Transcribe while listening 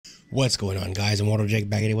What's going on, guys? I'm Jake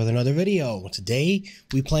back at it with another video. Today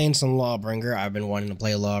we playing some Lawbringer. I've been wanting to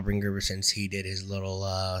play Lawbringer ever since he did his little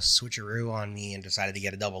switcheroo on me and decided to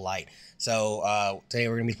get a double light. So today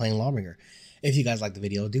we're gonna be playing Lawbringer. If you guys like the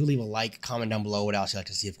video, do leave a like, comment down below what else you'd like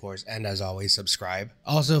to see, of course, and as always, subscribe.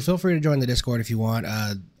 Also, feel free to join the Discord if you want.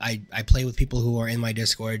 I play with people who are in my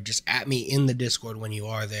Discord. Just at me in the Discord when you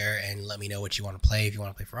are there and let me know what you want to play. If you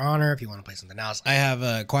want to play For Honor, if you want to play something else. I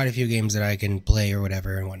have quite a few games that I can play or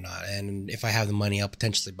whatever and whatnot. And if I have the money, I'll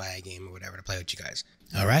potentially buy a game or whatever to play with you guys.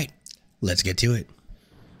 All right, let's get to it.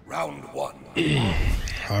 Round one.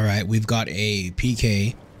 All right, we've got a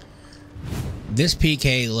PK. This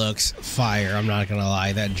PK looks fire, I'm not gonna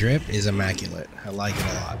lie. That drip is immaculate. I like it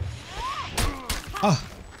a lot. Oh.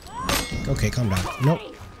 Okay, calm down. Nope.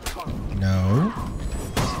 No.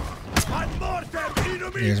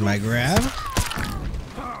 Here's my grab.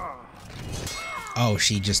 Oh,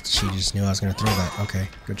 she just knew I was gonna throw that. Okay,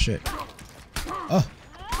 good shit. Oh.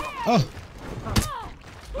 Oh.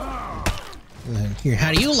 Here,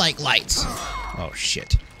 how do you like lights? Oh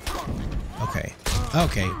shit. Okay.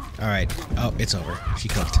 Okay. All right. Oh, it's over. She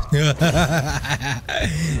cooked.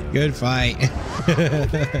 Good fight.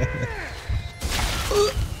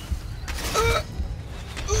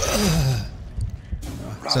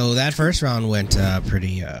 So that first round went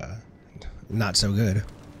pretty not so good.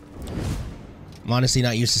 I'm honestly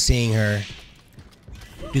not used to seeing her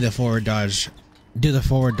do the forward dodge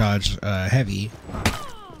heavy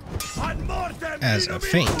as a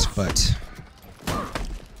feint, but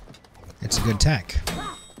it's a good tech.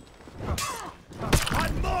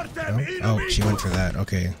 Oh, she went for that.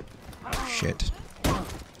 Okay. Shit.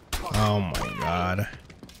 Oh my god.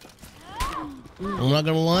 I'm not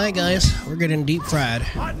gonna lie, guys. We're getting deep fried.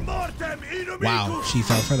 Wow, she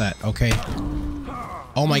fell for that. Okay.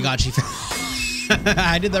 Oh my god, she fell.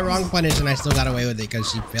 I did the wrong punish and I still got away with it because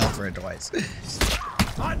she fell for it twice.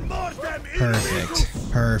 Perfect.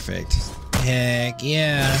 Perfect. Heck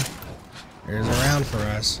yeah. There's a round for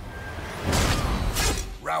us.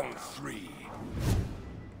 Round three.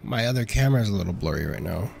 My other camera's a little blurry right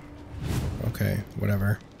now. Okay,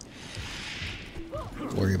 whatever.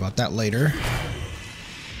 Worry about that later.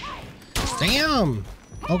 Damn!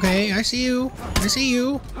 Okay, I see you. I see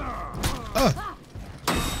you.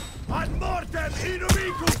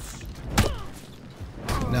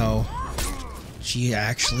 No. She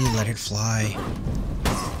actually let it fly.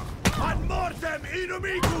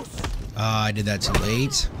 I did that too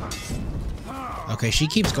late. Okay, she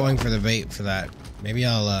keeps going for the bait for that. Maybe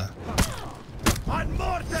I'll let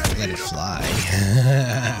it fly.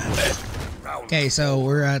 Okay, so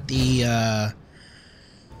we're at the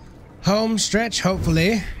home stretch,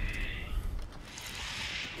 hopefully.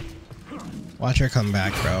 Watch her come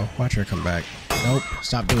back, bro. Watch her come back. Nope,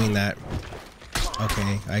 stop doing that.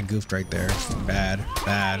 Okay, I goofed right there. Bad,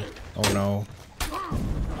 bad. Oh no.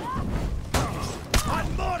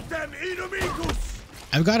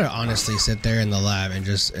 I've got to honestly sit there in the lab and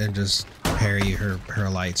just parry her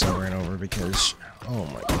lights over and over because, oh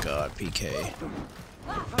my god, PK.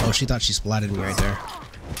 Oh, she thought she splatted me right there.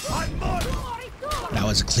 That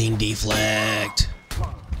was a clean deflect.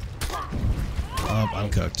 Oh, I'm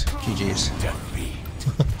cooked. GG's.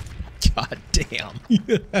 God damn.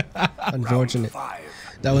 Unfortunate.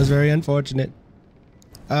 That was very unfortunate.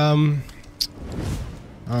 Alright.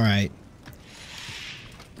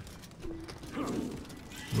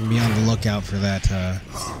 Be on the lookout for that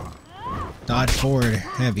dodge forward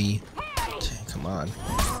heavy. Come on.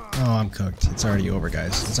 Oh, I'm cooked. It's already over,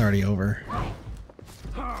 guys. It's already over.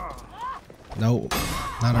 No,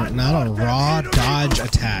 not a raw dodge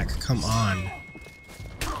attack. Come on.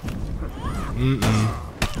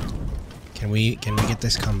 Can we get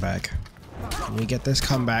this comeback? Can we get this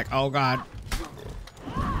comeback? Oh god.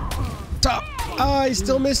 Top. Oh, I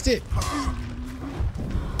still missed it.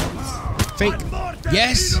 Fake.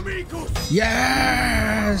 Yes!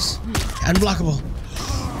 Yes! Unblockable.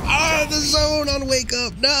 Oh, the zone on wake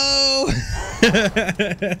up. No!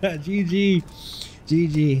 GG.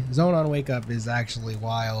 GG. Zone on wake up is actually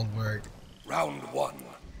wild work. Round one.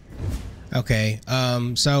 Okay,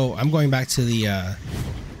 so I'm going back to the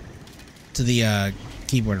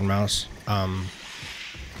keyboard and mouse. I'm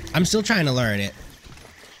still trying to learn it.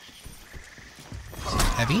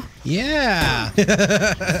 Heavy? Yeah!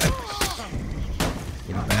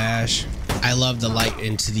 Bash. I love the light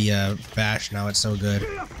into the bash now. It's so good.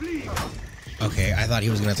 Okay, I thought he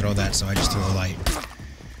was gonna throw that, so I just threw the light.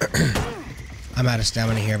 I'm out of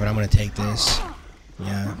stamina here, but I'm gonna take this.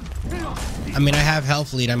 Yeah. I mean, I have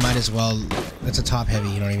health lead. I might as well. That's a top heavy.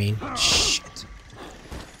 You know what I mean? Shit.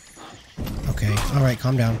 Okay. All right.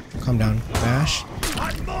 Calm down. Calm down. Bash.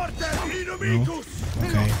 No.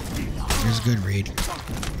 Okay. Here's a good read.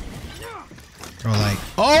 Throw like,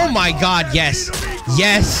 oh my god, yes!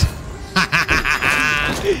 Yes!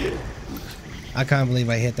 I can't believe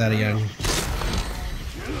I hit that again.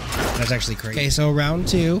 That's actually crazy. Okay, so round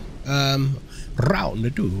two.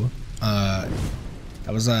 Round two. That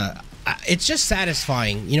was it's just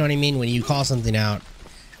satisfying, you know what I mean, when you call something out.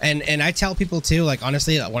 And I tell people too, like,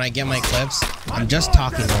 honestly, when I get my clips, I'm just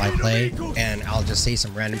talking while I play, and I'll just say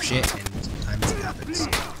some random shit, and sometimes it happens.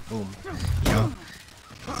 Boom. You know?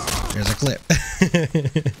 There's a clip.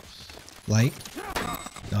 Light?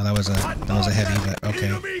 No, that was a heavy, but okay.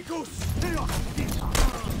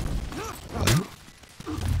 What?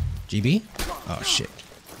 GB? Oh shit.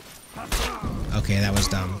 Okay, that was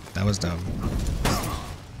dumb. That was dumb.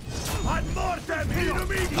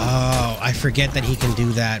 Oh, I forget that he can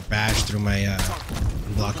do that bash through my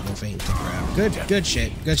unblockable feint to grab. Good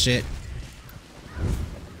shit. Good shit.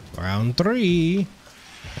 Round three.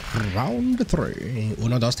 Round three.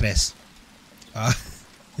 Uno, dos, tres.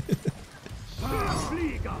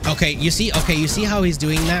 Okay, you see how he's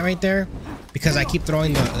doing that right there? Because I keep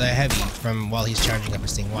throwing the heavy from while he's charging up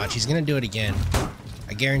his thing. Watch, he's gonna do it again.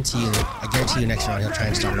 I guarantee you next round he'll try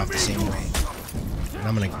and start it off the same way. And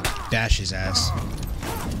I'm gonna bash his ass.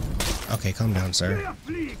 Okay, calm down, sir.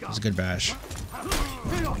 It's a good bash.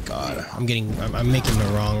 Oh my god, I'm making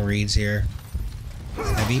the wrong reads here.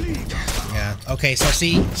 Heavy? Yeah. Okay, so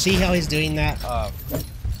see how he's doing that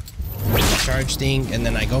charge thing, and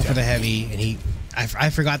then I go for the heavy, and I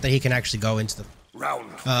forgot that he can actually go into the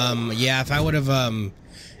yeah, if I would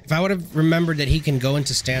have remembered that he can go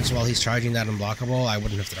into stance while he's charging that unblockable, I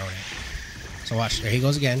wouldn't have thrown it. So watch, there he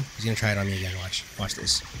goes again. He's gonna try it on me again. Watch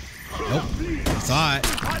this. Nope. You thought.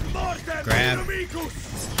 Grab.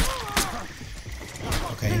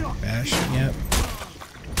 Okay, bash. Yep.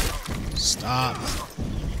 Stop.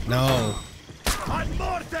 No.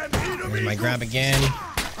 There's my grab again.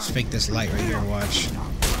 Let's fake this light right here. Watch.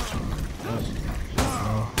 Oh.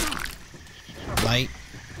 No. Light.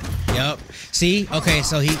 Yep. See? Okay,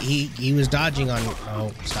 so he was dodging on.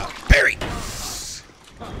 Oh, stop. Barry.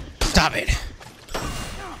 Stop it.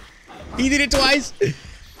 He did it twice.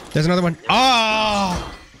 There's another one.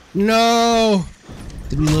 Oh no!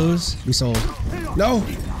 Did we lose? We sold. No.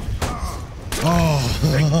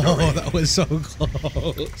 Oh, that was so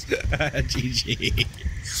close. GG.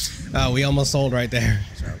 We almost sold right there.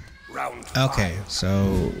 Okay,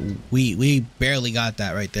 so we barely got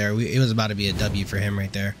that right there. It was about to be a W for him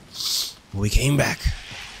right there. We came back.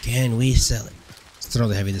 Can we sell it? Let's throw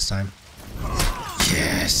the heavy this time.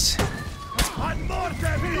 Yes.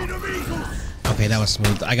 Okay, that was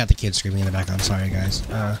smooth. I got the kids screaming in the background. Sorry, guys.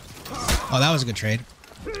 Oh, that was a good trade.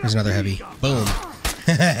 Here's another heavy. Boom.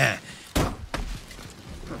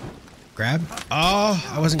 Grab. Oh,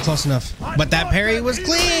 I wasn't close enough. But that parry was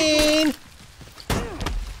clean.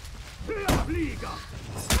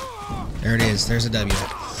 There it is. There's a W.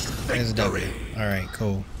 There's a W. All right,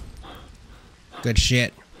 cool. Good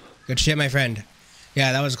shit. Good shit, my friend.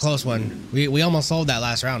 Yeah, that was a close one. We almost sold that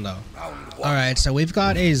last round, though. Alright, so we've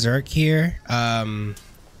got a Zerk here.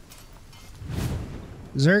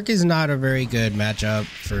 Zerk is not a very good matchup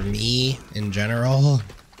for me in general.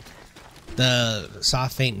 The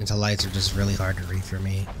soft feint into lights are just really hard to read for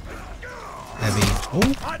me. Heavy. Oh.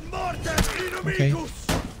 Okay.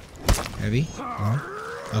 Heavy. Oh.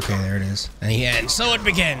 Okay, there it is. And so it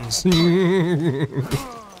begins.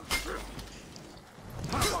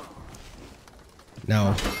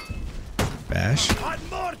 No. Bash.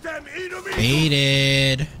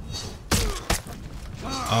 Baited.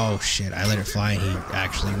 Oh shit, I let it fly and he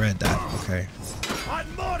actually read that. Okay.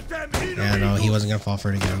 Yeah, no, he wasn't gonna fall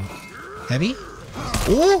for it again. Heavy?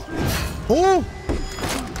 Oh! Oh!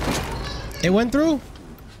 It went through?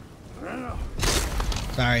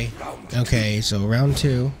 Sorry. Okay, so round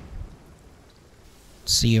two.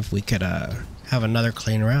 Let's see if we could have another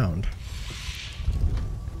clean round.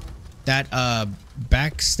 That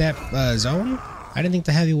backstep zone? I didn't think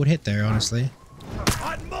the heavy would hit there, honestly.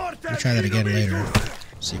 We'll try that again later.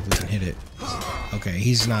 See if we can hit it. Okay,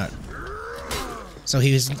 he's not. So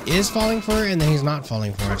he is falling for it, and then he's not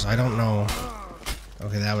falling for it, so I don't know.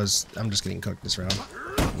 Okay, that was... I'm just getting cooked this round.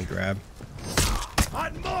 Let me grab.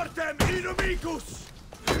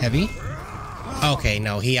 Heavy? Okay,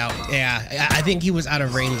 no, he out... Yeah, I think he was out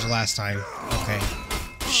of range last time. Okay.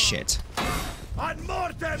 Shit.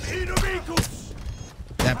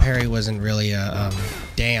 That parry wasn't really a...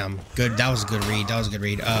 damn. Good. That was a good read. That was a good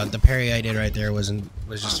read. The parry I did right there was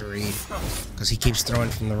just a read. Because he keeps throwing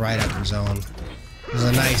from the right after zone. It was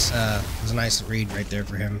a nice read right there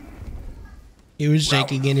for him. He was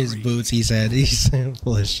shaking in his boots, he said. He's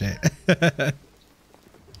full of shit.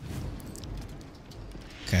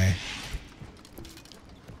 Okay.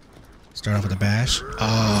 Start off with a bash.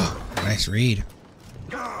 Oh, nice read.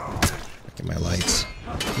 Look at my lights.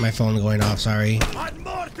 My phone going off, sorry.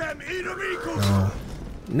 No.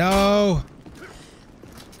 No!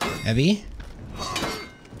 Heavy?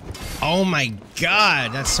 Oh my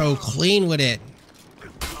god, that's so clean with it.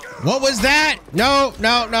 What was that? No,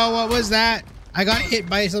 no, no, what was that? I got hit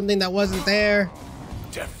by something that wasn't there.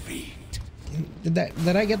 Defeat. Did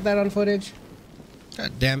I get that on footage?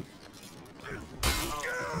 God damn.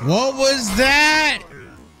 What was that?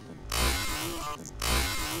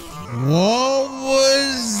 What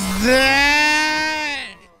was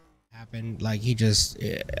that? Happened like he just,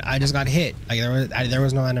 I just got hit. Like there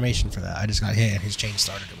was no animation for that. I just got hit and his chain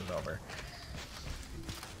started. It was over.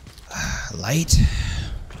 Light.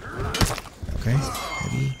 Okay.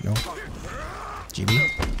 Heavy. No.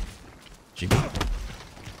 GB. GB.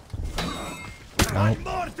 No.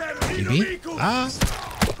 GB. Ah.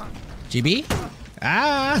 GB.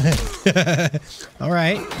 Ah. All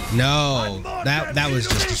right. No. That was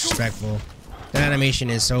just disrespectful. That animation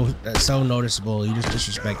is so noticeable. You just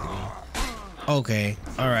disrespected me. Okay.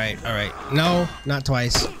 All right. All right. No, not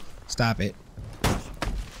twice. Stop it.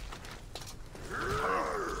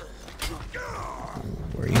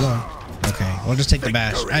 Where are you going? Okay. We'll just take the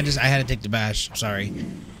bash. I had to take the bash. Sorry.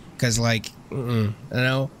 Cause like, I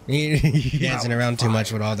know he dancing around too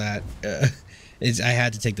much with all that. I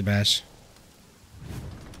had to take the bash.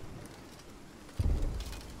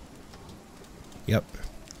 Yep.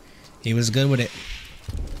 He was good with it.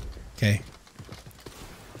 Okay.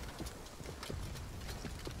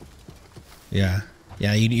 Yeah.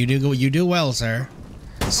 Yeah, you do well, sir.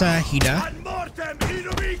 Sahida.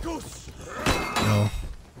 No.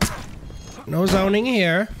 No zoning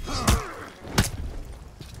here.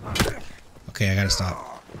 Okay, I gotta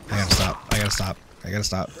stop. I gotta stop. I gotta stop. I gotta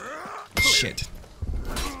stop. Shit.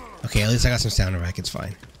 Okay, at least I got some sound back. It's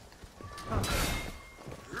fine.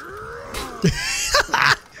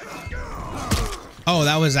 Oh,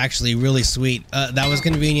 that was actually really sweet. That was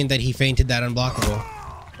convenient that he fainted that unblockable.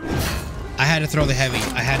 I had to throw the heavy.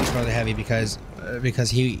 I had to throw the heavy because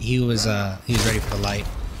he was ready for the light.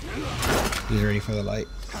 He was ready for the light.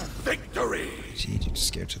 Victory. Gee, you're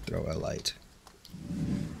scared to throw a light.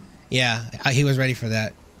 Yeah, he was ready for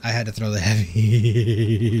that. I had to throw the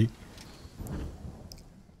heavy.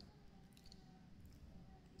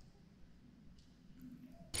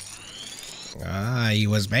 Ah, he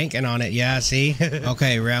was banking on it. Yeah, see?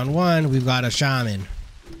 Okay, round one, we've got a shaman.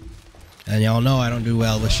 And y'all know I don't do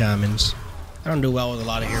well with shamans. I don't do well with a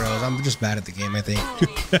lot of heroes. I'm just bad at the game, I think.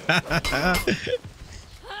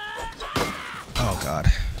 Oh, God.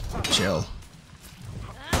 Chill.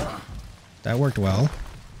 That worked well.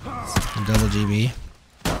 Double GB.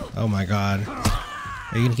 Oh, my God.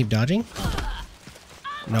 Are you gonna keep dodging?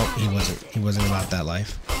 Nope, he wasn't. He wasn't about that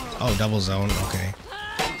life. Oh, double zone. Okay.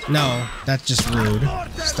 No, that's just rude.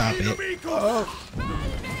 Stop it. Oh.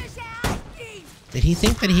 Did he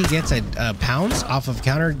think that he gets a pounce off of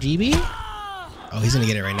counter GB? Oh, he's gonna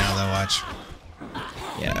get it right now though, watch.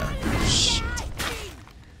 Yeah. Shit.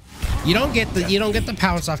 You don't get the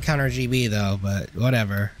pounce off counter GB though, but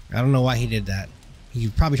whatever. I don't know why he did that. He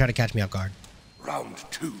probably tried to catch me off guard. Round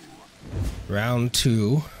two. Round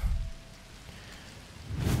two.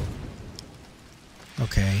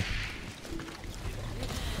 Okay.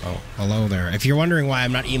 Oh, hello there. If you're wondering why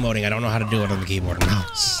I'm not emoting, I don't know how to do it on the keyboard and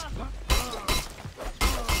mouse.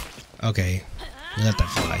 Okay. Let that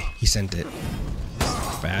fly. He sent it.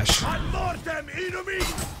 Bash.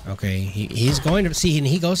 Okay, he's going to see, and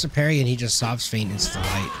he goes to parry, and he just sobs faint into the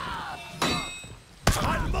light.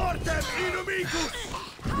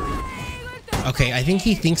 Okay, I think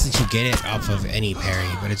he thinks that you get it off of any parry,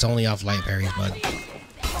 but it's only off light parries, bud.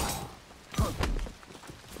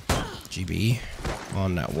 GB.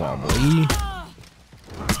 On that wall, boy.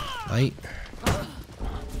 Light.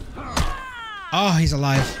 Oh, he's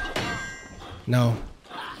alive. No.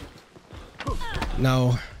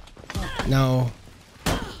 No. No.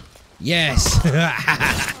 Yes.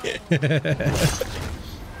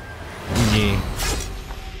 GG.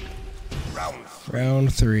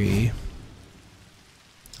 Round three.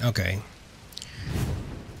 Okay.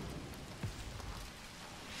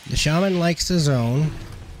 The shaman likes the zone.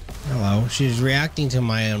 Hello. She's reacting to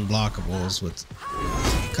my unblockables with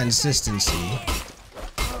consistency.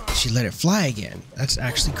 She let it fly again. That's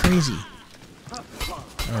actually crazy.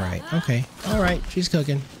 Alright, okay. Alright, she's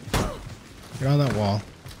cooking. Get on that wall.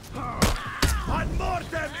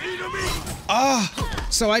 Oh!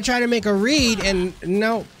 So I try to make a read and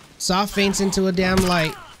no. Soft feints into a damn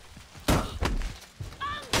light. I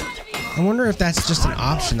wonder if that's just an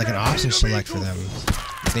option, like an option select for them.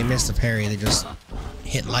 If they miss the parry, they just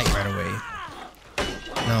hit light right away.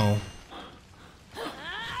 No.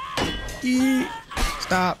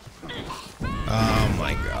 Stop. Oh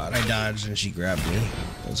my god, I dodged and she grabbed me.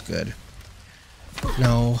 That was good.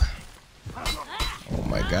 No. Oh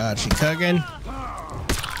my god, she cooking.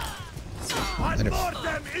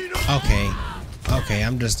 Okay. Okay,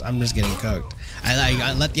 I'm just getting cooked.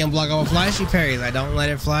 I let the unblock of a fly, she parries. I don't let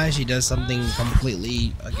it fly, she does something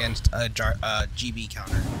completely against a GB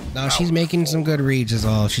counter. No, she's making some good reads is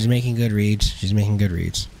all. She's making good reads. She's making good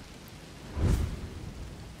reads.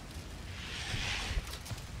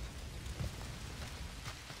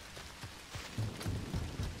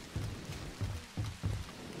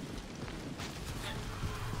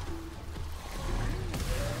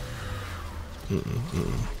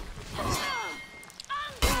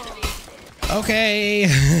 Okay.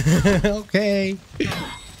 Okay.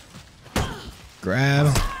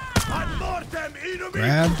 Grab.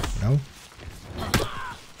 Grab. No.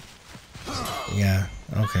 Yeah.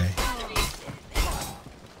 Okay.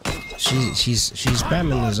 She's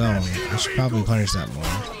spamming the zone. I should probably punish that more.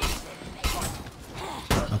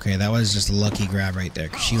 Okay, that was just a lucky grab right there,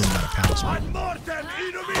 because she was about to pounce me.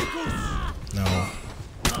 No.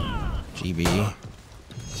 GB.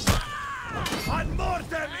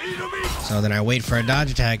 So then I wait for a dodge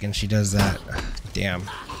attack and she does that. Damn.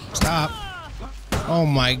 Stop. Oh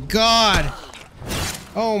my god.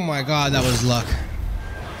 Oh my god, that was luck.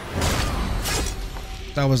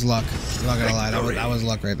 That was luck. I'm not gonna lie, that was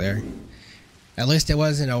luck right there. At least it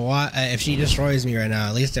wasn't a if she destroys me right now,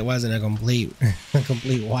 at least it wasn't a complete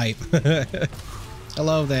wipe.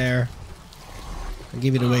 Hello there. I'll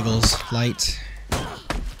give you the wiggles. Light.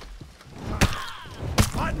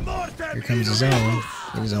 Here comes the zone.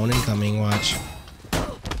 Zone incoming, watch.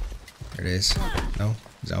 There it is. No?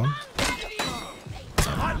 Zone?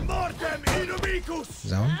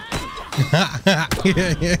 Zone?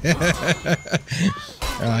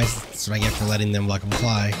 Oh, that's what I get for letting them block and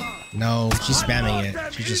fly. No, she's spamming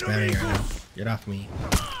it. She's just spamming it right now. Get off me.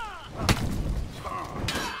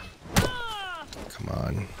 Come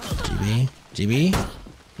on. GB? GB?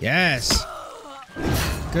 Yes!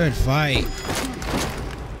 Good fight.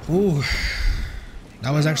 Ooh.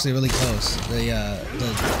 That was actually really close. The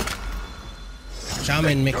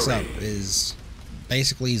shaman mix-up is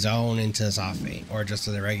basically zone into soft feint, or just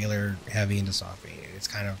the regular heavy into soft feint. It's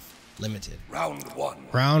kind of limited. Round one.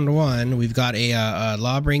 Round one, we've got a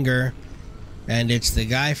Lawbringer, and it's the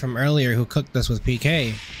guy from earlier who cooked us with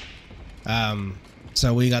PK.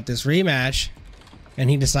 So we got this rematch, and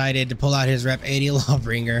he decided to pull out his Rep 80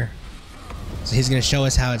 Lawbringer. So he's gonna show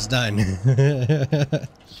us how it's done.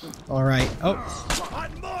 All right. Oh.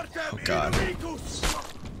 Oh god.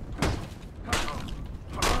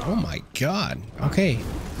 Oh my god. Okay.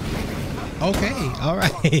 Okay. All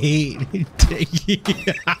right.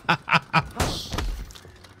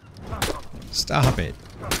 Stop it.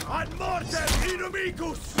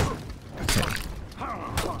 Okay.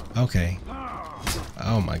 Okay.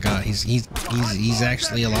 Oh my god. He's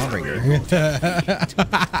actually a Lawbringer.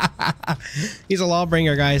 He's a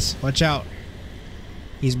Lawbringer, guys. Watch out.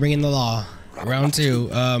 He's bringing the law. Round two.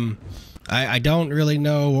 I don't really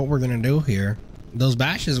know what we're gonna do here. Those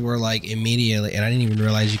bashes were like immediately, and I didn't even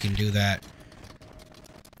realize you can do that.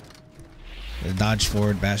 The dodge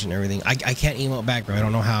forward bash and everything. I can't emote back, bro. I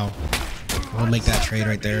don't know how. We'll make that trade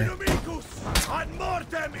right there.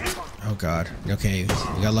 Oh god. Okay,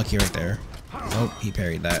 we got lucky right there. Oh, he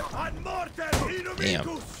parried that.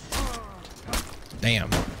 Damn. Damn.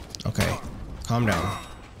 Okay. Calm down.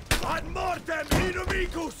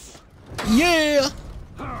 Yeah!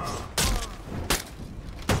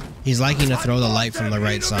 He's liking to throw the light from the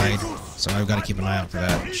right side, so I've got to keep an eye out for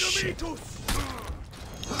that. Shit.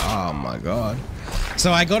 Oh my god.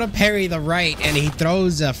 So I go to parry the right, and he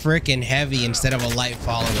throws a frickin' heavy instead of a light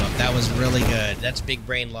follow-up. That was really good. That's big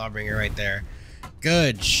brain Lawbringer right there.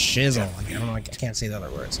 Good shizzle. I don't know, I can't say the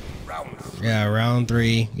other words. Yeah, round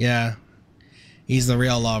three. Yeah. He's the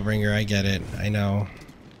real Lawbringer, I get it. I know.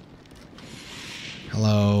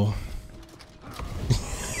 Hello.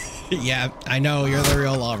 Yeah, I know, you're the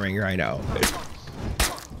real Lawbringer, I know.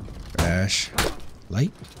 Bash.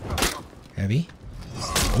 Light. Heavy.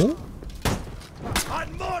 Oh.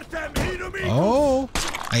 Oh.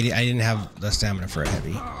 I didn't have the stamina for a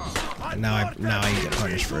heavy. And now I get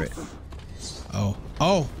punished for it. Oh.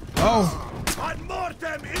 Oh. Oh.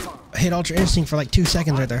 I hit Ultra Instinct for like 2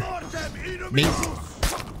 seconds right there. Me. Did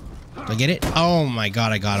I get it? Oh my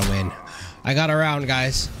god, I got a win. I got a round,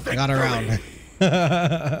 guys. I got a round.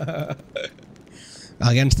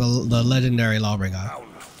 Against the legendary Lawbringer.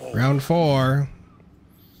 Round 4.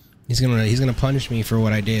 He's gonna punish me for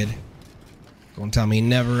what I did. Gonna tell me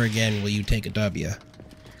never again will you take a W.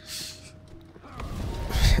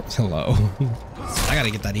 Hello. I gotta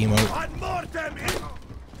get that emote.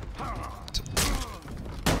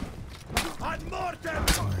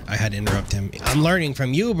 I had to interrupt him. I'm learning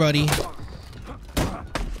from you, buddy.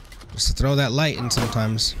 Just to throw that light in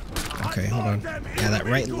sometimes. Okay, hold on. Yeah, that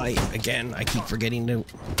right light again. I keep forgetting to.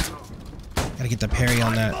 Gotta get the parry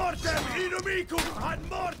on that.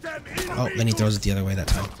 Oh, then he throws it the other way that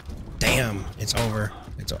time. Damn, it's over.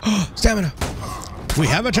 It's over. Oh, stamina. We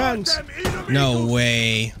have a chance. No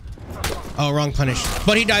way. Oh, wrong punish.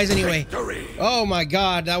 But he dies anyway. Oh my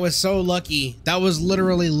god, that was so lucky. That was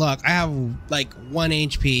literally luck. I have like 1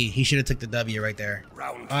 HP. He should have took the W right there.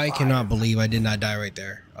 I cannot believe I did not die right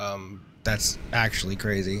there. That's actually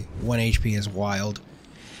crazy. 1 HP is wild.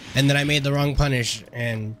 And then I made the wrong punish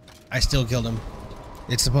and I still killed him.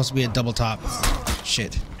 It's supposed to be a double top.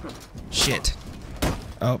 Shit. Shit.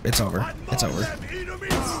 Oh, it's over. It's over.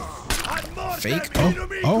 Fake?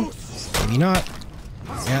 Oh, maybe not.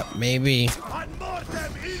 Yep, maybe. I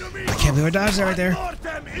can't believe I dodged that right there.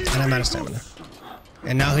 And I'm out of stamina.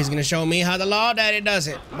 And now he's gonna show me how the Law Daddy does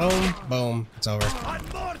it. Boom, boom. It's over.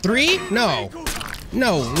 3? No.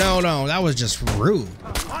 No, no, no. That was just rude.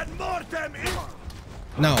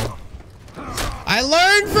 No. I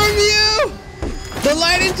learned from you! The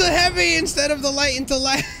light into heavy instead of the light into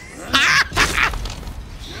light.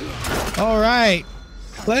 Alright.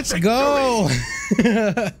 Let's go.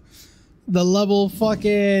 The level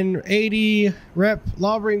fucking 80 rep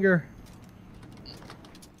Lawbringer.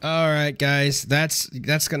 Alright guys, that's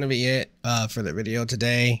gonna be it for the video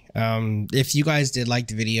today. If you guys did like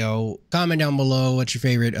the video, comment down below what's your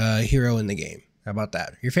favorite hero in the game. How about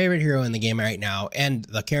that? Your favorite hero in the game right now and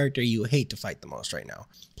the character you hate to fight the most right now.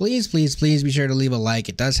 Please, please, please be sure to leave a like.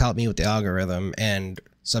 It does help me with the algorithm, and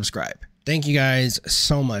subscribe. Thank you guys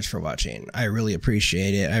so much for watching. I really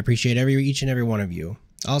appreciate it. I appreciate each and every one of you.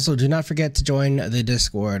 Also, do not forget to join the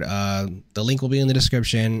Discord. The link will be in the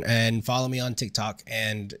description, and follow me on TikTok,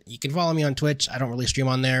 and you can follow me on Twitch. I don't really stream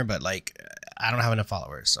on there, but like I don't have enough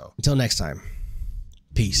followers. So until next time,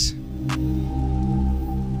 peace.